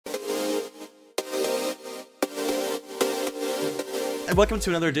and welcome to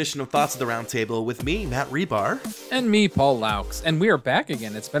another edition of Thoughts of the Roundtable with me, Matt Rebar. And me, Paul Laux. And we are back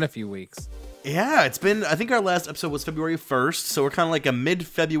again. It's been a few weeks. Yeah, it's been, I think our last episode was February 1st, so we're kind of like a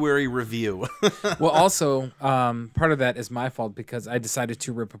mid-February review. Well, also, part of that is my fault because I decided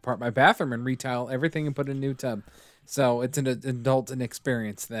to rip apart my bathroom and retile everything and put in a new tub. So it's an adult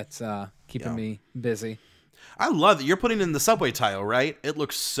experience that's keeping me busy. I love that you're putting in the subway tile, right? It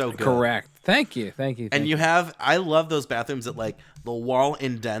looks so good. Correct. Thank you. And you have, I love those bathrooms that like the wall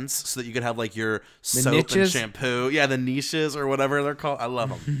indents so that you could have like your soap niches? and shampoo. Yeah, the niches or whatever they're called. I love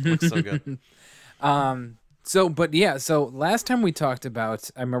them. Looks so good. So last time we talked about,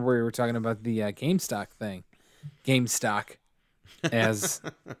 I remember we were talking about the GameStop thing. GameStop, as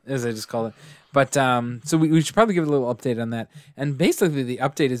I just call it. But so we should probably give a little update on that. And basically the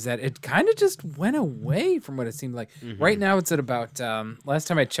update is that it kind of just went away from what it seemed like. Mm-hmm. Right now it's at about, last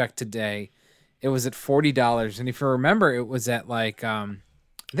time I checked today, it was at $40. And if you remember, it was at like, I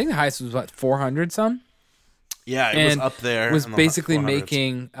think the highest was what, 400 some? Yeah, it was up there. It was basically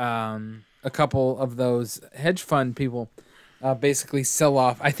making a couple of those hedge fund people basically sell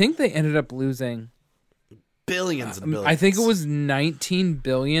off. I think they ended up losing billions and billions. I think it was $19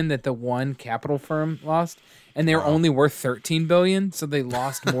 billion that the one capital firm lost, and they were only worth $13 billion, so they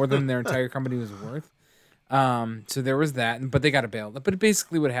lost more than their entire company was worth. So there was that, but they got it bailed. But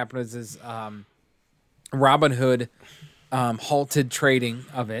basically, what happened is Robinhood halted trading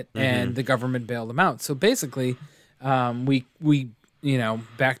of it, and the government bailed them out. So basically, we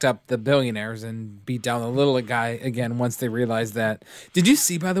backed up the billionaires and beat down the little guy again once they realized that. Did you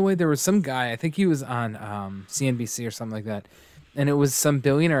see, by the way, there was some guy, I think he was on CNBC or something like that, and it was some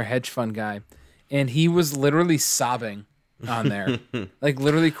billionaire hedge fund guy, and he was literally sobbing on there, like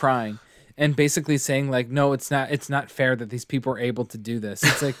literally crying, and basically saying like, no, it's not fair that these people are able to do this.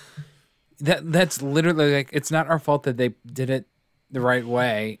 It's like, that's literally like, it's not our fault that they did it the right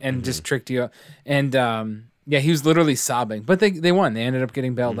way and just tricked you. And, yeah, he was literally sobbing, but they won. They ended up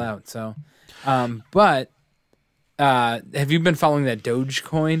getting bailed out. So, but have you been following that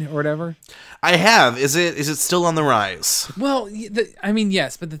Dogecoin or whatever? I have. Is it still on the rise? Well, I mean,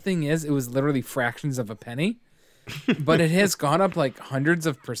 yes, but the thing is, it was literally fractions of a penny, but it has gone up like hundreds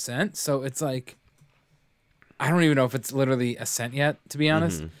of percent. So it's like, I don't even know if it's literally a cent yet, to be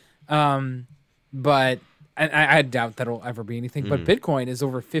honest. But. And I doubt that'll ever be anything, but Bitcoin is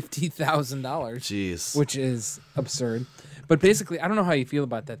over $50,000. Jeez. Which is absurd. But basically, I don't know how you feel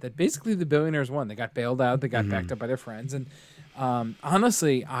about that. That basically the billionaires won. They got bailed out. They got backed up by their friends. And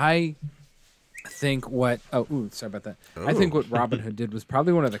honestly, I think what... sorry about that. Oh. I think what Robinhood did was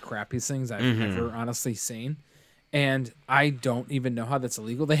probably one of the crappiest things I've ever honestly seen. And I don't even know how that's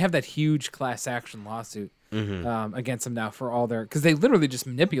illegal. They have that huge class action lawsuit against them now for all their... Because they literally just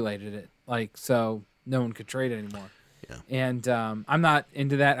manipulated it. Like, so... No one could trade it anymore. Yeah. And I'm not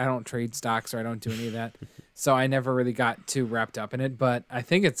into that. I don't trade stocks or I don't do any of that. So I never really got too wrapped up in it. But I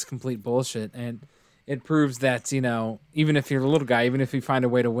think it's complete bullshit. And it proves that, even if you're a little guy, even if you find a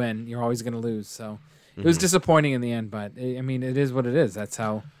way to win, you're always going to lose. So it was disappointing in the end. But, I mean, it is what it is. That's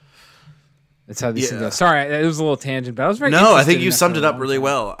how these things go. Sorry, it was a little tangent, but I was very interested. No, I think you summed it up really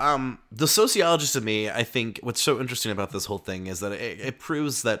well. The sociologist in me, I think what's so interesting about this whole thing is that it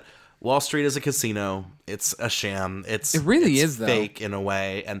proves that Wall Street is a casino. It's a sham. It really is fake in a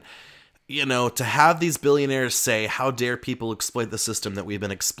way. And, to have these billionaires say, how dare people exploit the system that we've been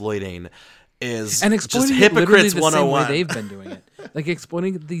exploiting is just hypocrites 101. Same way they've been doing it. Like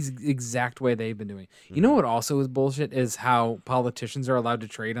exploiting it the exact way they've been doing it. You know what also is bullshit is how politicians are allowed to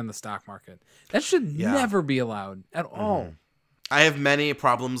trade on the stock market. That should never be allowed at all. I have many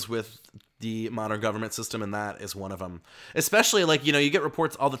problems with the modern government system, and that is one of them. Especially, like, you get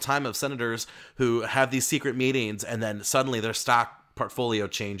reports all the time of senators who have these secret meetings, and then suddenly their stock portfolio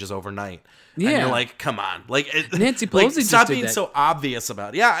changes overnight. Yeah. And you're like, come on. Like, Nancy Pelosi just stop did being that. so obvious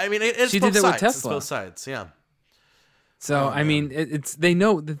about it. Yeah, I mean, it's she both did that sides. with Tesla. It's both sides, yeah. So, I mean, they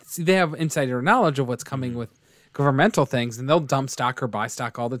know, they have insider knowledge of what's coming with governmental things, and they'll dump stock or buy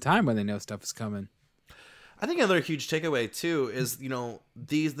stock all the time when they know stuff is coming. I think another huge takeaway, too, is,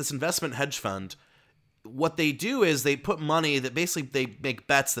 this investment hedge fund, what they do is they put money that basically they make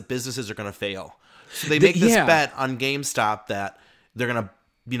bets that businesses are going to fail. So they make this bet on GameStop that they're going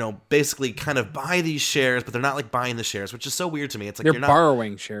to, basically kind of buy these shares, but they're not like buying the shares, which is so weird to me. It's like they're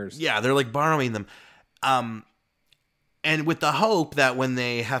borrowing shares. Yeah, they're like borrowing them. And with the hope that when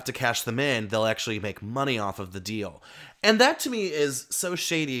they have to cash them in, they'll actually make money off of the deal. And that to me is so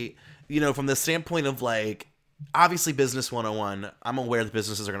shady, from the standpoint of like, obviously business 101, I'm aware that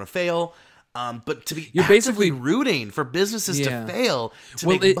businesses are going to fail. But to be you're basically rooting for businesses to fail to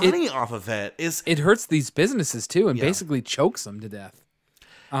make money off of it hurts these businesses too, and basically chokes them to death.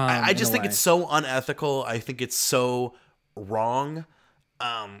 I just think it's so unethical. I think it's so wrong.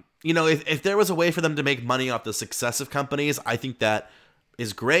 If there was a way for them to make money off the success of companies, I think that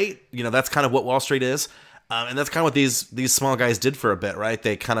is great. That's kind of what Wall Street is. And that's kind of what these small guys did for a bit, right?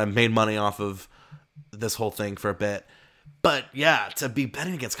 They kind of made money off of this whole thing for a bit. But yeah, to be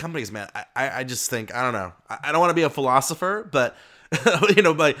betting against companies, man, I just think, I don't know. I don't want to be a philosopher, but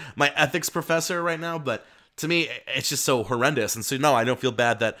my ethics professor right now, but to me, it's just so horrendous. And so, no, I don't feel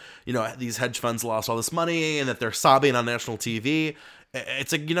bad that, these hedge funds lost all this money and that they're sobbing on national TV.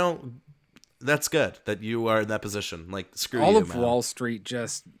 It's like, that's good that you are in that position. Like, screw all you, of man. Wall Street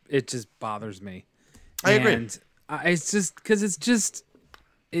just bothers me. I agree. And it's just because it's just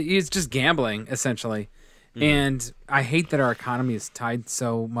gambling, essentially. Mm-hmm. And I hate that our economy is tied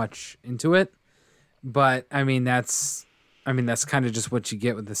so much into it. But that's kind of just what you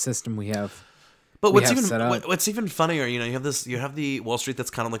get with the system we have. But what's even funnier, you have the Wall Street that's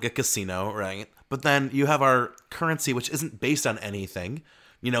kind of like a casino, right? But then you have our currency, which isn't based on anything.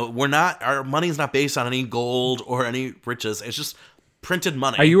 Our money's not based on any gold or any riches. It's just printed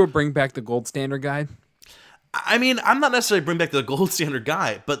money. Are you a bring back the gold standard guy? I'm not necessarily bring back the gold standard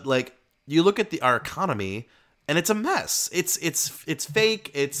guy, but like you look at our economy and it's a mess. It's fake.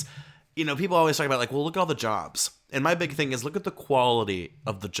 It's people always talk about like, well, look at all the jobs. And my big thing is look at the quality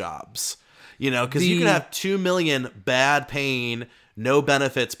of the jobs. Because you can have 2 million bad paying, no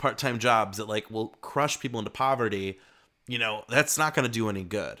benefits, part-time jobs that like will crush people into poverty. That's not going to do any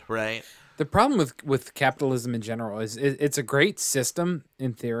good, right? The problem with capitalism in general is it's a great system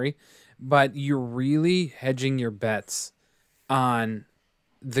in theory, but you're really hedging your bets on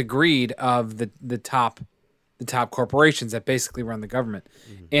the greed of the top corporations that basically run the government.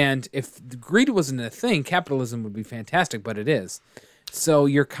 Mm-hmm. And if the greed wasn't a thing, capitalism would be fantastic, but it is. So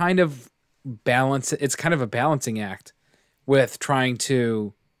you're kind of it's kind of a balancing act with trying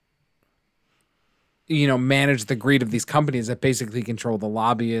to manage the greed of these companies that basically control the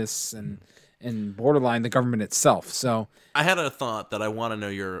lobbyists and borderline the government itself. So I had a thought that I want to know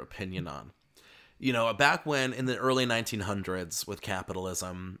your opinion on. Back when in the early 1900s with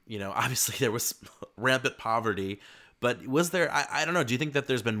capitalism, obviously there was rampant poverty, but was there, I don't know, do you think that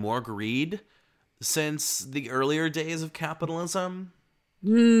there's been more greed since the earlier days of capitalism?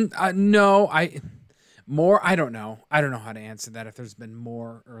 No, I don't know. I don't know how to answer that, if there's been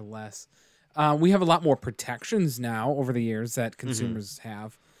more or less. We have a lot more protections now over the years that consumers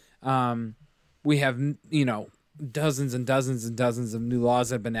have. We have, dozens and dozens and dozens of new laws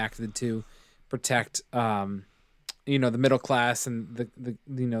that have been enacted to protect, the middle class and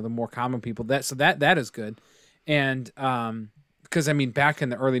the more common people. That is good. And, because back in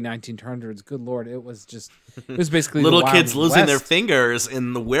the early 1900s, good Lord, it was basically little kids losing their fingers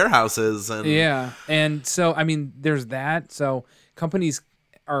in the warehouses, and and so there's that. So companies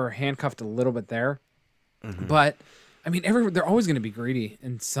are handcuffed a little bit there, but they're always going to be greedy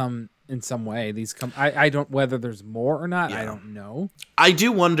in some way. I don't, whether there's more or not, I don't know. I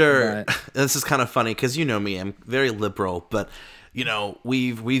do wonder. This is kind of funny because me, I'm very liberal, but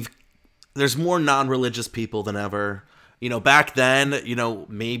there's more non-religious people than ever. Back then,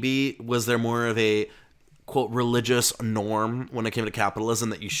 maybe was there more of a quote religious norm when it came to capitalism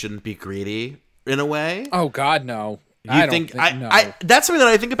that you shouldn't be greedy in a way? Oh God, no. You think no. That's something that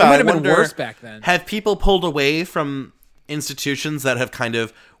I think about. It might have been worse back then. Have people pulled away from institutions that have kind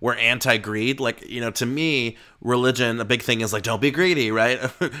of were anti-greed? Like, to me, religion, a big thing is like, don't be greedy, right?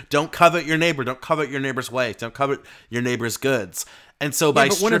 Don't covet your neighbor. Don't covet your neighbor's wife. Don't covet your neighbor's goods. And so by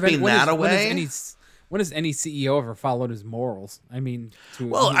stripping that away... When has any CEO ever followed his morals? I'm going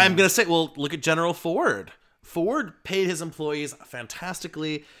to say, look at General Ford. Ford paid his employees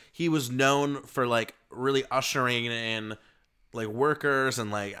fantastically. He was known for like really ushering in like workers and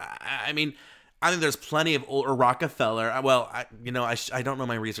like, I think there's plenty of or Rockefeller. I don't know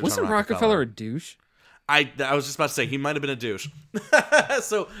my research. Wasn't on Rockefeller a douche? I was just about to say he might have been a douche.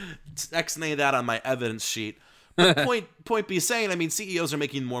 So X-nay that on my evidence sheet. But point be saying, CEOs are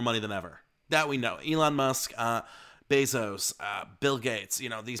making more money than ever. That we know. Elon Musk, Bezos, Bill Gates,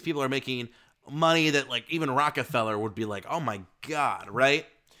 these people are making money that like even Rockefeller would be like, oh my God, right?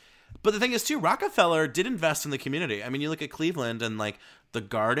 But the thing is too, Rockefeller did invest in the community. You look at Cleveland and like the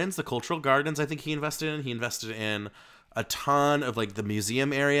gardens, the cultural gardens, I think he invested in. He invested in a ton of like the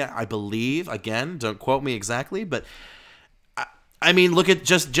museum area, I believe. Again, don't quote me exactly, but look at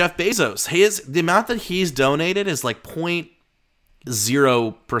just Jeff Bezos. The amount that he's donated is like 0.0%. It's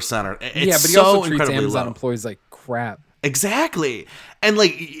but he so also treats incredibly Amazon low. employees like crap. Exactly. And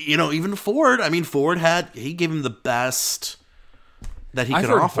like, even Ford, Ford he gave him the best that he could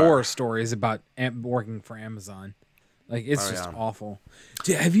offer. I've heard horror stories about working for Amazon. Like, it's just awful.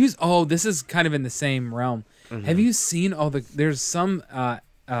 Dude, this is kind of in the same realm. Mm-hmm. Have you seen there's some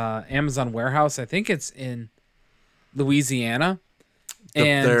Amazon warehouse, I think it's in Louisiana.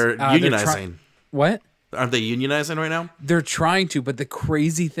 And they're unionizing. What? Aren't they unionizing right now? They're trying to, but the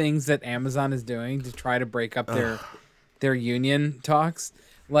crazy things that Amazon is doing to try to break up their union talks,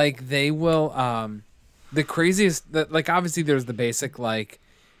 like they will, the craziest, like obviously there's the basic, like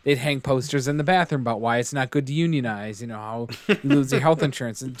they'd hang posters in the bathroom about why it's not good to unionize, how you lose your health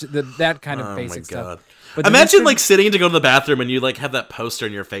insurance, and that kind of basic stuff. But imagine like sitting to go to the bathroom and you like have that poster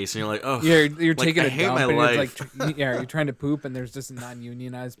in your face and you're like, oh, yeah, you're taking a dump and it's like, you're trying to poop and there's just a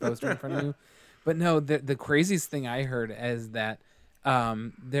non-unionized poster in front of you. But no, the craziest thing I heard is that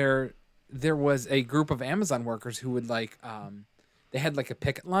there was a group of Amazon workers who would like they had like a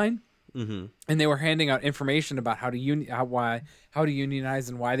picket line, and they were handing out information about how to unionize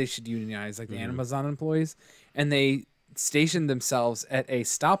and why they should unionize, like the Amazon employees, and they stationed themselves at a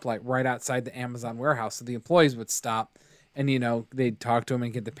stoplight right outside the Amazon warehouse, so the employees would stop, and they'd talk to them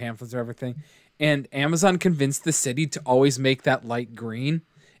and get the pamphlets or everything, and Amazon convinced the city to always make that light green.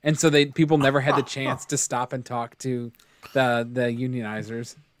 And so people never had the chance to stop and talk to the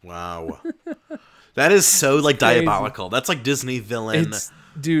unionizers. Wow. That is so like diabolical. That's like Disney villain.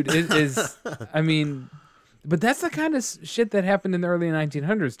 Dude, it is. But that's the kind of shit that happened in the early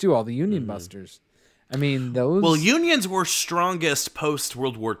 1900s too, all the union busters. Those... Well, unions were strongest post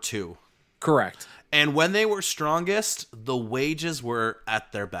World War II. Correct. And when they were strongest, the wages were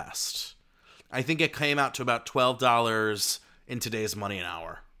at their best. I think it came out to about $12 in today's money an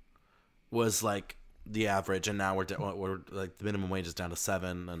hour. Was like the average, and now we're like the minimum wage is down to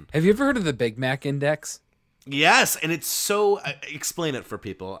 7. And have you ever heard of the Big Mac Index? Yes, and it's so. Explain it for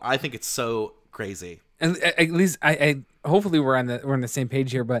people. I think it's so crazy. And at least I hopefully we're on the same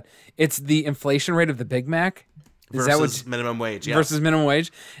page here, but it's the inflation rate of the Big Mac versus minimum wage. Yes. Versus minimum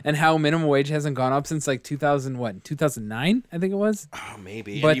wage, and how minimum wage hasn't gone up since like 2009, I think it was. Oh,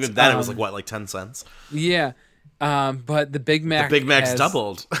 maybe. But, and even then, it was like 10 cents. Yeah. But the Big Mac's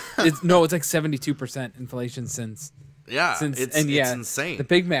doubled. it's like 72% inflation since. Yeah, it's insane. The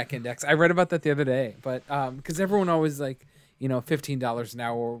Big Mac Index. I read about that the other day, but because everyone always like $15 an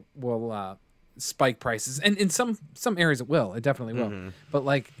hour will spike prices, and in some areas it definitely will. Mm-hmm. But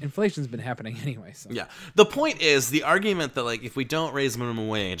like inflation's been happening anyway. So yeah, the point is the argument that like if we don't raise minimum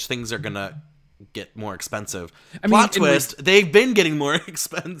wage, things are gonna get more expensive. Plot twist, they've been getting more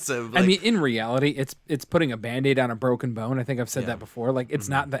expensive. Like, in reality, it's putting a Band-Aid on a broken bone. I think I've said that before. Like, it's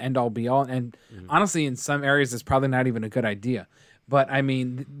not the end-all be-all. And honestly, in some areas, it's probably not even a good idea. But,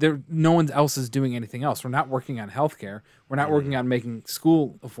 no one else is doing anything else. We're not working on healthcare. We're not working on making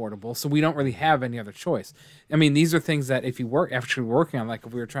school affordable. So we don't really have any other choice. These are things that if you actually working on, like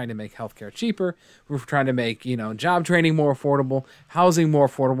if we were trying to make healthcare cheaper, if we were trying to make, job training more affordable, housing more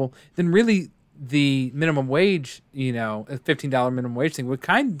affordable, then really the minimum wage, a $15 minimum wage thing would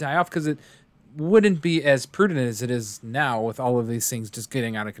kind of die off because it wouldn't be as prudent as it is now with all of these things just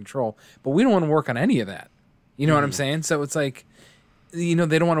getting out of control. But we don't want to work on any of that. You know what I'm saying? So it's like, they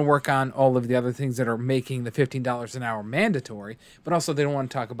don't want to work on all of the other things that are making the $15 an hour mandatory, but also they don't want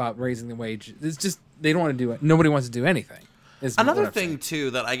to talk about raising the wage. It's just, they don't want to do it. Nobody wants to do anything. Another thing,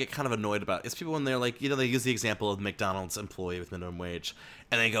 too, that I get kind of annoyed about is people when they're like, they use the example of McDonald's employee with minimum wage,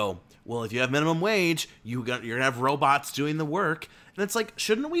 and they go, well, if you have minimum wage, you're going to have robots doing the work. And it's like,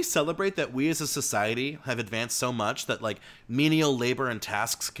 shouldn't we celebrate that we as a society have advanced so much that, like, menial labor and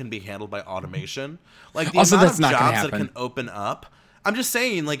tasks can be handled by automation? Like, the amount of jobs that can open up. I'm just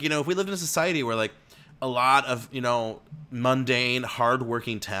saying, like, if we lived in a society where, like, a lot of, mundane,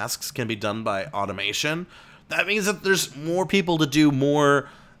 hard-working tasks can be done by automation, that means that there's more people to do more,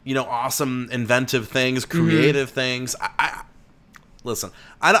 awesome, inventive things, creative things. Listen,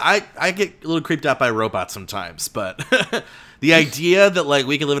 I get a little creeped out by robots sometimes, but the idea that like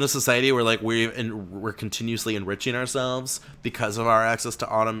we can live in a society where like we're continuously enriching ourselves because of our access to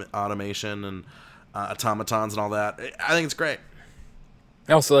automation and automatons and all that, I think it's great.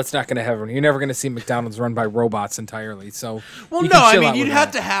 Also, that's not going to happen. You're never going to see McDonald's run by robots entirely. So, well, no, you'd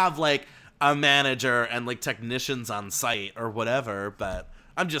have to have like a manager and like technicians on site or whatever, but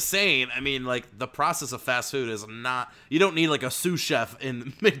I'm just saying, like the process of fast food is not, you don't need like a sous chef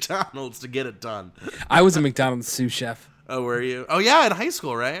in McDonald's to get it done. I was a McDonald's sous chef. Oh, were you? Oh yeah, in high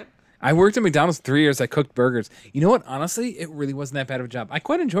school, right? I worked at McDonald's 3 years. I cooked burgers. You know what? Honestly, it really wasn't that bad of a job. I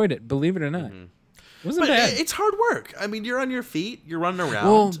quite enjoyed it, believe it or not. It wasn't bad. It's hard work. You're on your feet, you're running around.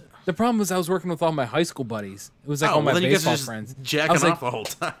 Well, The problem was I was working with all my high school buddies. It was like all my baseball friends. Jacking off the whole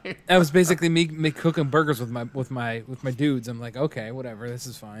time. That was basically me cooking burgers with my dudes. I'm like, okay, whatever, this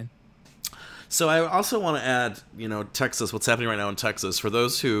is fine. So I also want to add, Texas, what's happening right now in Texas. For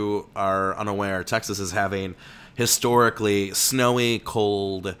those who are unaware, Texas is having historically snowy,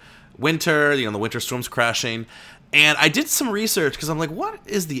 cold winter. The winter storm's crashing. And I did some research because I'm like, what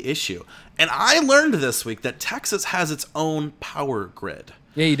is the issue? And I learned this week that Texas has its own power grid.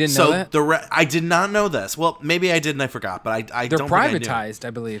 Yeah, you didn't know that? I did not know this. Well, maybe I did and I forgot, but I They're don't privatized, think I knew.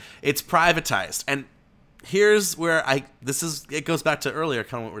 I believe. It's privatized. And here's where it goes back to earlier,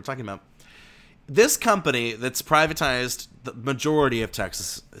 kind of what we were talking about. This company that's privatized the majority of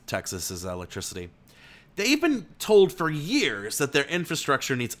Texas's electricity, they've been told for years that their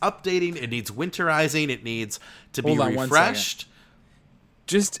infrastructure needs updating, it needs winterizing, it needs to be refreshed.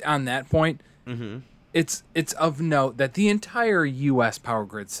 Just on that point, it's of note that the entire U.S. power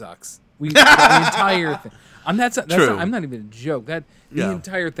grid sucks. The entire thing. I'm not even a joke. The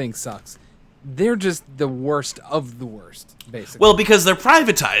entire thing sucks. They're just the worst of the worst, basically. Well, because they're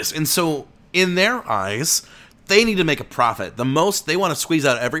privatized, and so in their eyes, they need to make a profit. They want to squeeze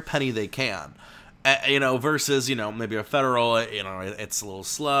out every penny they can. Versus, maybe a federal, it's a little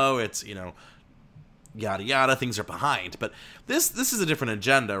slow. It's, yada, yada. Things are behind. But this is a different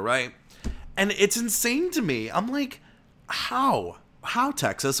agenda, right? And it's insane to me. I'm like, how? How,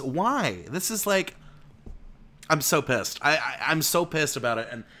 Texas? Why? This is like, I'm so pissed. I'm so pissed about it.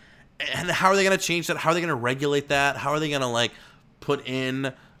 And how are they going to change that? How are they going to regulate that? How are they going to, put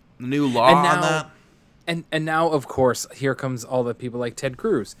in new law on that? And now, of course, here comes all the people like Ted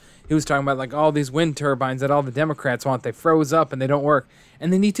Cruz. He was talking about all these wind turbines that all the Democrats want. They froze up and they don't work.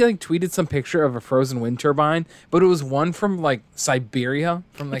 And then he tweeted some picture of a frozen wind turbine, but it was one from Siberia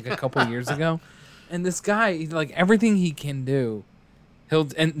from a couple years ago. And this guy, everything he can do,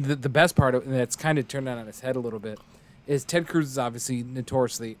 the best part of that's kind of turned on his head a little bit is Ted Cruz is obviously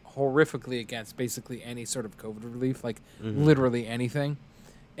notoriously horrifically against basically any sort of COVID relief, literally anything.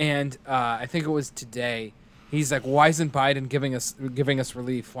 And I think it was today. He's like, "Why isn't Biden giving us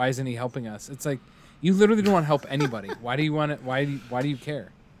relief? Why isn't he helping us?" It's like, you literally don't want to help anybody. Why do you want it? Why do you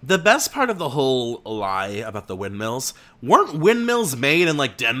care? The best part of the whole lie about the windmills, weren't windmills made in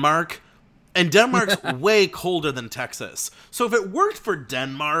Denmark? And Denmark's way colder than Texas. So if it worked for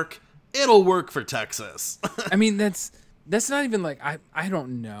Denmark, it'll work for Texas. I mean, that's not even I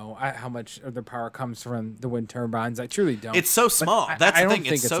don't know how much of their power comes from the wind turbines. I truly don't. It's so small. That's the thing.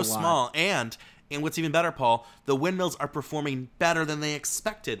 It's so small. And what's even better, Paul, the windmills are performing better than they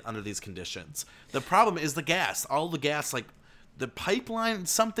expected under these conditions. The problem is the gas. All the gas, the pipeline,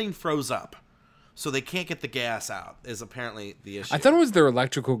 something froze up. So they can't get the gas out is apparently the issue. I thought it was their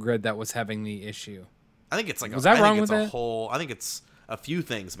electrical grid that was having the issue. I think it's was that wrong with that? I think it's a few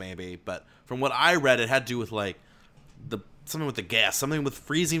things maybe, but from what I read, it had to do with something with the gas, something with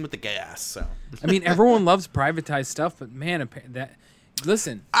freezing with the gas. So I mean, everyone loves privatized stuff, but man,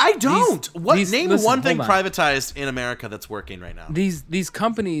 listen, I don't. Name one thing privatized in America that's working right now. These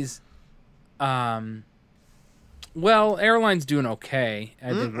companies, well, airlines doing okay. I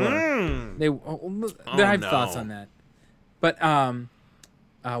think I have thoughts on that, but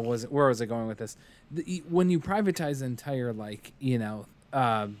where was I going with this? When you privatize an entire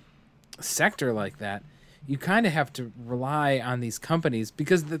sector like that, you kind of have to rely on these companies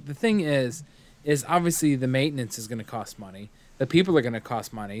because the thing is obviously the maintenance is going to cost money. The people are going to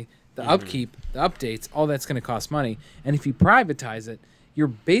cost money. The upkeep, the updates, all that's going to cost money. And if you privatize it, you're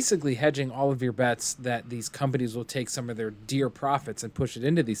basically hedging all of your bets that these companies will take some of their dear profits and push it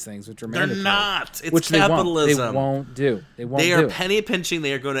into these things, which are mandatory. They're not. It's which capitalism. They won't do. They are penny pinching.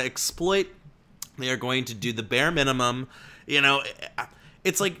 They are going to exploit. They are going to do the bare minimum.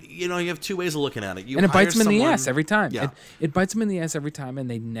 It's you have two ways of looking at it. And it bites them in the ass every time. Yeah. It bites them in the ass every time, and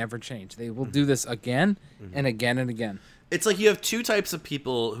they never change. They will do this again and again and again. It's you have two types of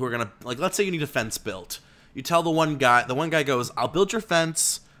people who are going to, let's say you need a fence built. You tell the one guy goes, "I'll build your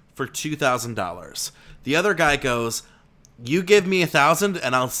fence for $2,000. The other guy goes, "You give me $1,000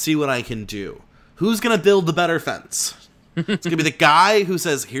 and I'll see what I can do." Who's going to build the better fence? It's going to be the guy who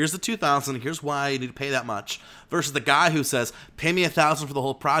says, "Here's the $2,000, here's why you need to pay that much," versus the guy who says, "Pay me $1,000 for the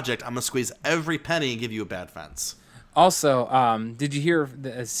whole project. I'm going to squeeze every penny and give you a bad fence." Also, did you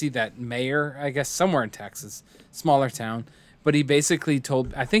see that mayor, I guess somewhere in Texas, smaller town, but he basically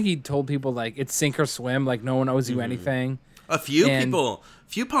told people it's sink or swim, no one owes you anything. A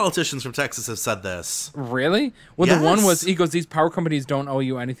few politicians from Texas have said this. Really? Well, yes. The one was, he goes, "These power companies don't owe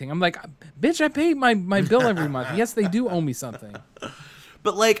you anything." I'm like, bitch, I pay my bill every month. Yes, they do owe me something.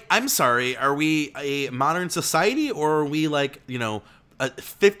 But I'm sorry, are we a modern society or are we a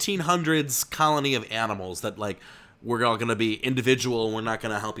 1500s colony of animals that like we're all gonna be individual and we're not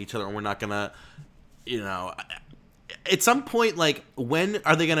gonna help each other and we're not gonna, you know, at some point, like, when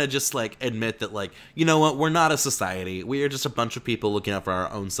are they gonna just like admit that, like, you know what, we're not a society, we are just a bunch of people looking out for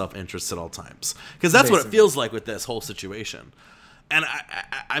our own self-interest at all times? Because that's what it feels like with this whole situation. And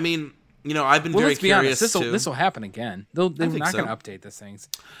I mean, you know, I've been very curious. This will happen again. They're not going to update these things.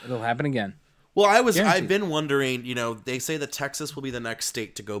 It'll happen again. Well, I've been wondering. You know, they say that Texas will be the next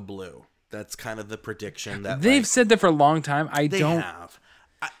state to go blue. That's kind of the prediction that they've said that for a long time.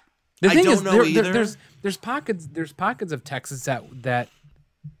 The thing is, there's pockets of Texas that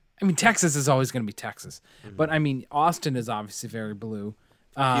I mean, Texas is always going to be Texas, but I mean, Austin is obviously very blue.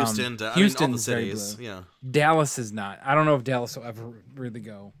 Houston, all the cities, yeah. Dallas is not. I don't know if Dallas will ever really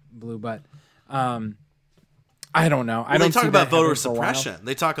go blue, but I don't know. They talk about voter suppression.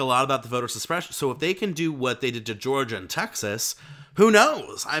 They talk a lot about the voter suppression. So if they can do what they did to Georgia and Texas, who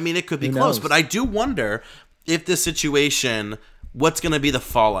knows? I mean, it could be close. But I do wonder if this situation, what's going to be the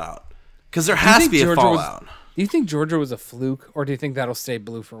fallout? Because there has to be a fallout. Do you think Georgia was a fluke, or do you think that'll stay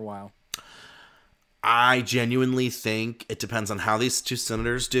blue for a while? I genuinely think it depends on how these two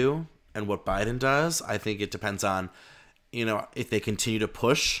senators do and what Biden does. I think it depends on, you know, if they continue to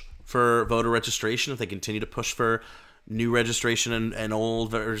push for voter registration, if they continue to push for new registration and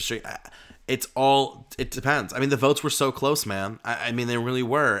old voter registration. It depends. I mean, the votes were so close, man. I mean, they really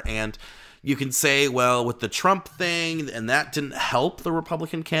were. And you can say, well, with the Trump thing, and that didn't help the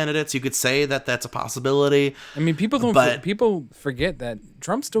Republican candidates. You could say that that's a possibility. I mean, people forget that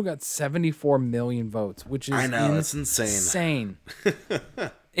Trump still got 74 million votes, which is that's insane.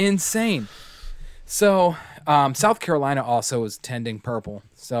 Insane. So, South Carolina also is tending purple.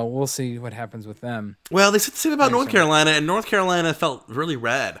 So we'll see what happens with them. Well, they said the same about North Carolina, and North Carolina felt really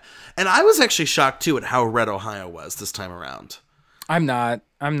red. And I was actually shocked too at how red Ohio was this time around. I'm not.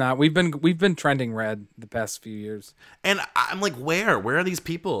 We've been trending red the past few years. And I'm like, where are these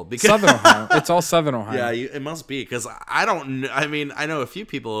people? Because Southern Ohio. It's all Southern Ohio. Yeah, it must be, because I don't. I mean, I know a few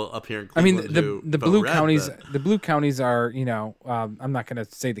people up here in Cleveland. I mean, the blue counties. The blue counties are, you know, I'm not going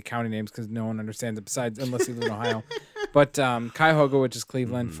to say the county names because no one understands it besides unless you live in Ohio. But Cuyahoga, which is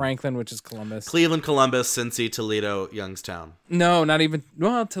Cleveland, Franklin, which is Columbus, Columbus, Cincy, Toledo, Youngstown. No, not even.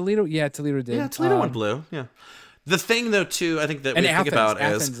 Well, Toledo. Yeah, Toledo did. Yeah, Toledo went blue. Yeah. The thing, though, too, I think that we think about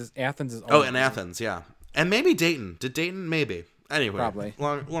is Athens is. Oh, and Athens, yeah, and maybe Dayton. Did Dayton? Maybe. Anyway, probably.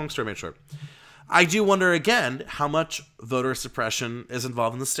 Long story made short. I do wonder again how much voter suppression is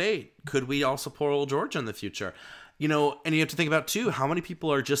involved in the state. Could we also poll Georgia in the future? You know, and you have to think about too how many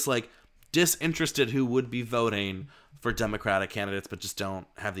people are just like disinterested who would be voting for Democratic candidates but just don't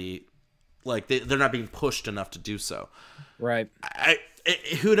have the they're not being pushed enough to do so. Right.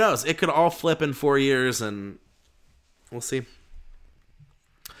 Who knows? It could all flip in 4 years and. We'll see.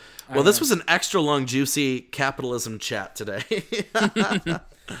 Well, this was an extra long, juicy capitalism chat today. I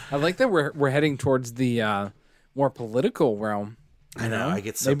like that we're heading towards the more political realm. I know. I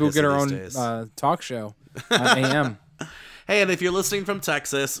get so maybe we'll get our own talk show on AM. Hey, and if you're listening from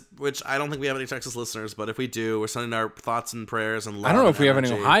Texas, which I don't think we have any Texas listeners, but if we do, we're sending our thoughts and prayers and love. I don't know if we have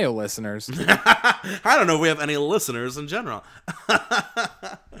any Ohio listeners. I don't know if we have any listeners in general.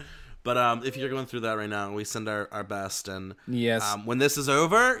 But if you're going through that right now, we send our best. And yes, when this is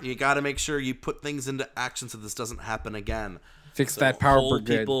over, you got to make sure you put things into action so this doesn't happen again. Fix that power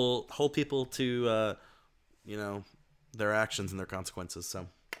brigade. Hold people to, their actions and their consequences. So,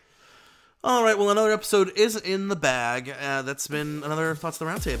 all right. Well, another episode is in the bag. That's been another Thoughts of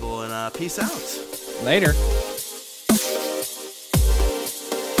the Roundtable. And peace out. Later.